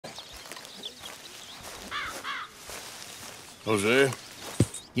Jose,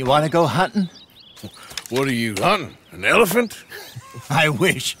 You want to go hunting? what are you hunting? An elephant? I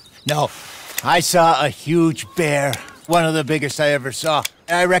wish. No, I saw a huge bear. One of the biggest I ever saw.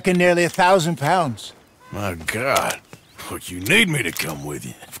 I reckon nearly 1,000 pounds. My God. But you need me to come with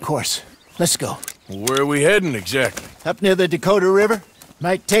you. Of course. Let's go. Where are we heading exactly? Up near the Dakota River.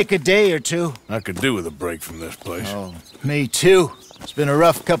 Might take a day or two. I could do with a break from this place. Oh, me too. It's been a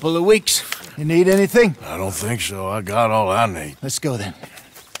rough couple of weeks. You need anything? I don't think so. I got all I need. Let's go then.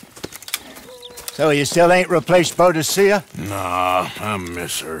 So you still ain't replaced Boadicea? Nah, I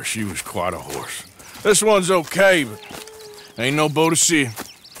miss her. She was quite a horse. This one's okay, but ain't no Boadicea.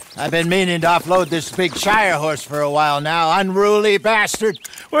 I've been meaning to offload this big Shire horse for a while now. Unruly bastard.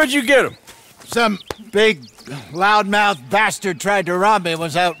 Where'd you get him? Some big, loudmouth bastard tried to rob me and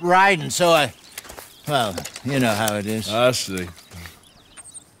was out riding, so I... Well, you know how it is. I see.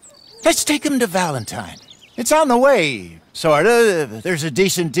 Let's take him to Valentine. It's on the way, sorta. There's a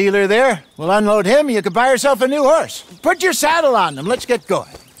decent dealer there. We'll unload him, you can buy yourself a new horse. Put your saddle on them, let's get going.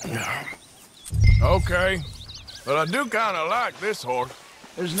 Okay, but I do kind of like this horse.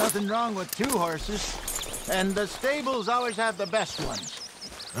 There's nothing wrong with two horses, and the stables always have the best ones.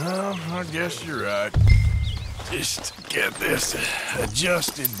 Well, I guess you're right. Just get this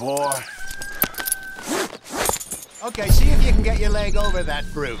adjusted, boy. Okay, see if you can get your leg over that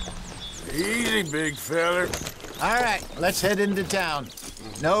brute. Easy, big feller. All right, let's head into town.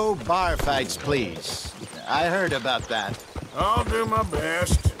 No bar fights, please. I heard about that. I'll do my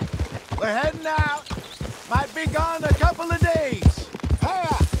best. We're heading out. Might be gone a couple of days.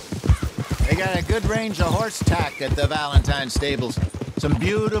 Hiya! They got a good range of horse tack at the Valentine stables. Some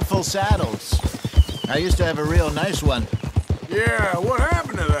beautiful saddles. I used to have a real nice one. Yeah, what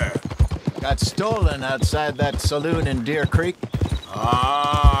happened to that? Got stolen outside that saloon in Deer Creek.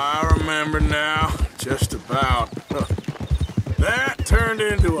 Ah, I remember now. Just about. That turned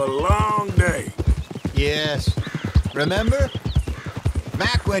into a long day. Yes. Remember?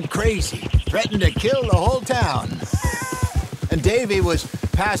 Mac went crazy, threatened to kill the whole town. And Davy was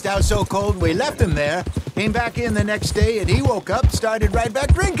passed out so cold we left him there, came back in the next day, and he woke up, started right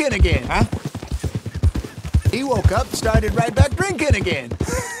back drinking again. Huh? He woke up, started right back drinking again.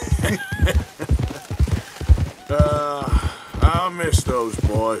 I'll miss those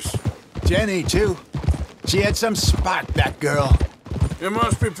boys. Jenny, too. She had some spark, that girl. It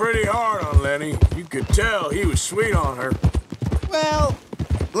must be pretty hard on Lenny. You could tell he was sweet on her. Well,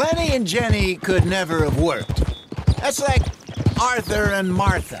 Lenny and Jenny could never have worked. That's like Arthur and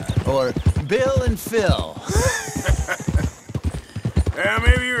Martha, or Bill and Phil. Yeah,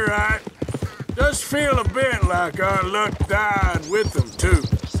 maybe you're right. Does feel a bit like our luck died with them, too.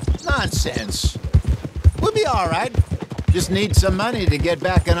 Nonsense. We'll be all right. Just need some money to get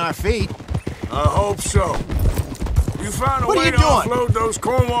back on our feet. I hope so. You find a way to offload those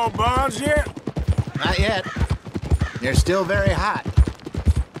Cornwall bonds yet? Not yet. They're still very hot.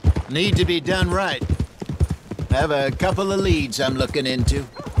 Need to be done right. I have a couple of leads I'm looking into.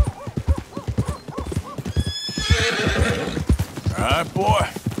 All right, boy.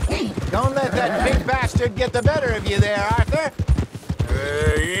 Don't let that big bastard get the better of you there, Arthur.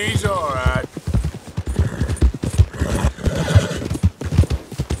 He's all right.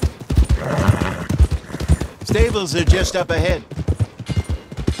 Stables are just up ahead.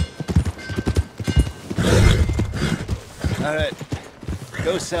 All right,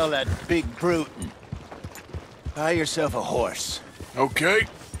 go sell that big brute and buy yourself a horse. Okay.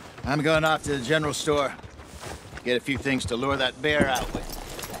 I'm going off to the general store. Get a few things to lure that bear out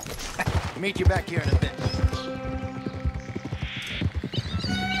with. Meet you back here in a bit.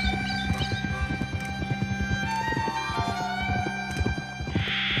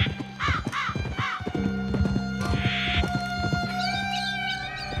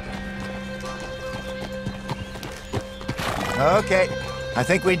 Okay, I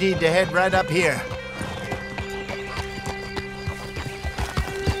think we need to head right up here.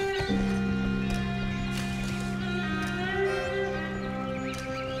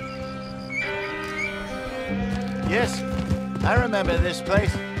 Yes, I remember this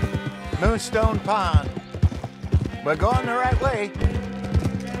place. Moonstone Pond. We're going the right way.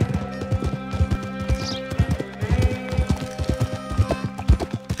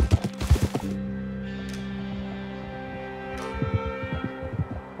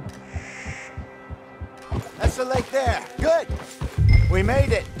 That's the lake there. Good. We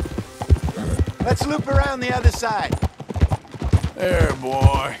made it. Let's loop around the other side. There,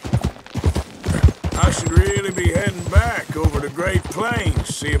 boy. I should really be heading back over the Great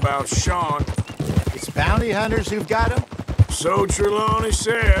Plains, see about Sean. It's bounty hunters who've got him? So Trelawney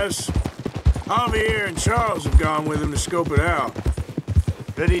says. Javier and Charles have gone with him to scope it out.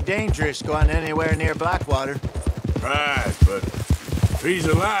 Pretty dangerous going anywhere near Blackwater. Right, but if he's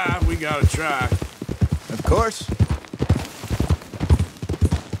alive, we gotta try. Of course.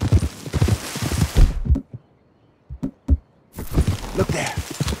 Look there.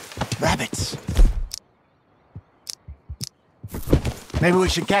 Rabbits. Maybe we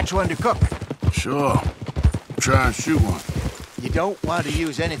should catch one to cook. Sure. Try and shoot one. You don't want to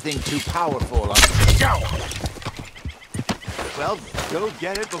use anything too powerful on Go! Well, go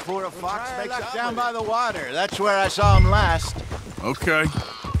get it before a fox makes up down by the water. That's where I saw him last. Okay.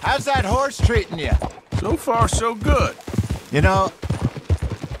 How's that horse treating you? So far, so good. You know,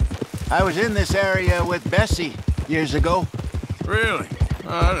 I was in this area with Bessie years ago. Really?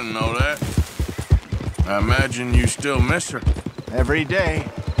 I didn't know that. I imagine you still miss her. Every day.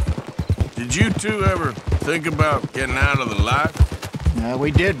 Did you two ever think about getting out of the life?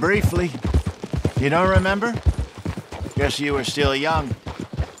 We did briefly. You don't remember? Guess you were still young.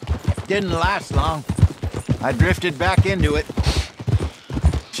 Didn't last long. I drifted back into it.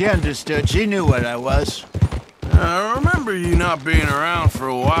 She understood. She knew what I was. I remember you not being around for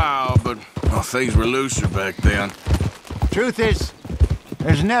a while, but well, things were looser back then. Truth is,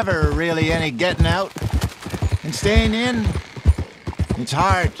 there's never really any getting out. And staying in, it's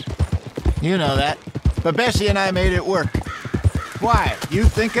hard. You know that. But Bessie and I made it work. Why? You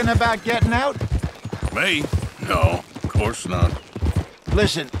thinking about getting out? Me? No, of course not.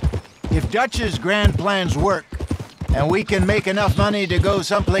 Listen, if Dutch's grand plans work, and we can make enough money to go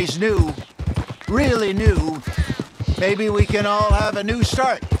someplace new, really new, maybe we can all have a new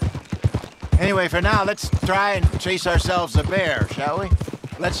start. Anyway, for now, let's try and chase ourselves a bear, shall we?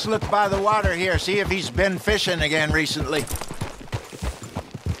 Let's look by the water here, see if he's been fishing again recently.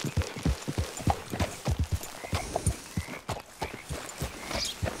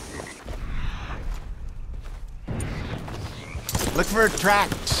 Look for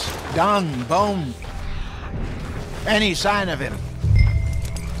tracks, dung, bone, any sign of him.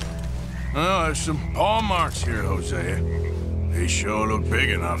 Oh, there's some paw marks here, Hosea. They sure look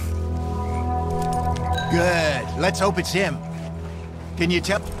big enough. Good. Let's hope it's him. Can you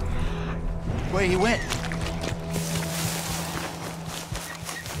tell where he went?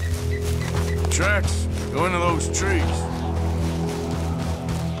 Tracks go into those trees.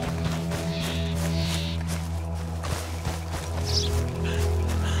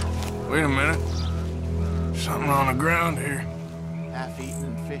 Wait a minute. Something on the ground here.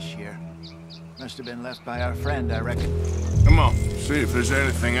 Half-eaten fish here. Must have been left by our friend, I reckon. Come on, see if there's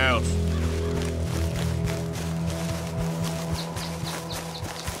anything else.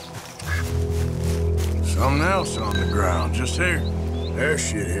 Something else on the ground, just here. There's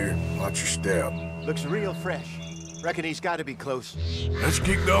shit here. Watch your step. Looks real fresh. Reckon he's got to be close. Let's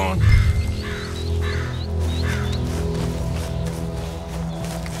keep going.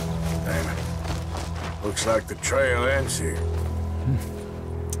 Damn it. Looks like the trail ends here.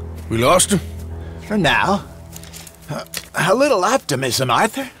 We lost him? For now. A little optimism,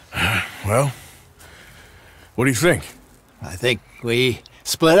 Arthur. Well, what do you think? I think we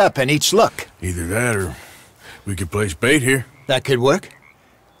split up and each look. Either that or we could place bait here. That could work.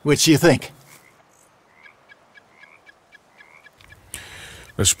 Which do you think?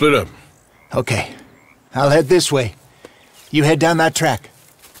 Let's split up. Okay. I'll head this way. You head down that track.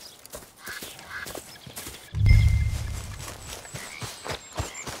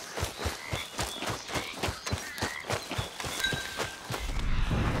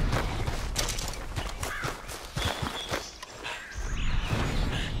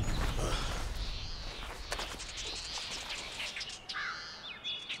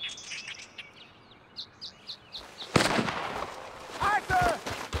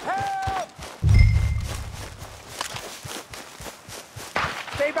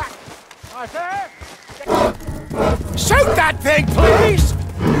 Stay back! Arthur! Shoot that thing, please!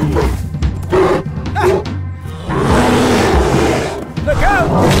 Look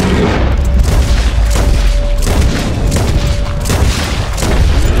out!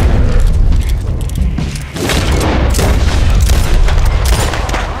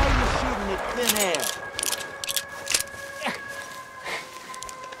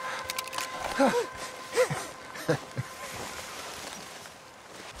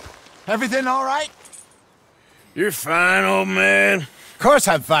 Everything all right? You're fine, old man. Of course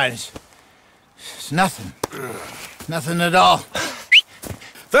I'm fine. It's nothing. Nothing at all.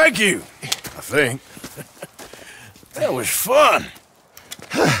 Thank you, I think. That was fun.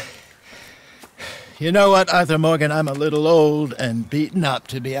 You know what, Arthur Morgan? I'm a little old and beaten up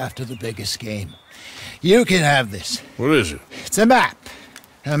to be after the biggest game. You can have this. What is it? It's a map.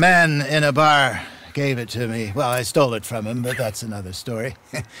 A man in a bar gave it to me. Well, I stole it from him, but that's another story.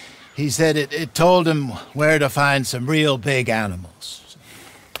 He said it told him where to find some real big animals.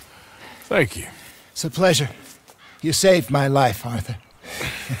 Thank you. It's a pleasure. You saved my life, Arthur.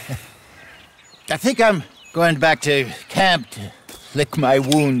 I think I'm going back to camp to lick my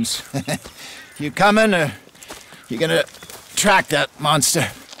wounds. You coming, or you gonna track that monster?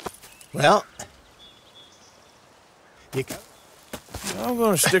 Well, you come. I'm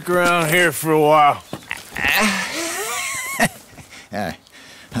gonna stick around here for a while.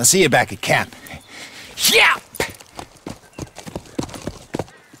 I'll see you back at camp. Yeah!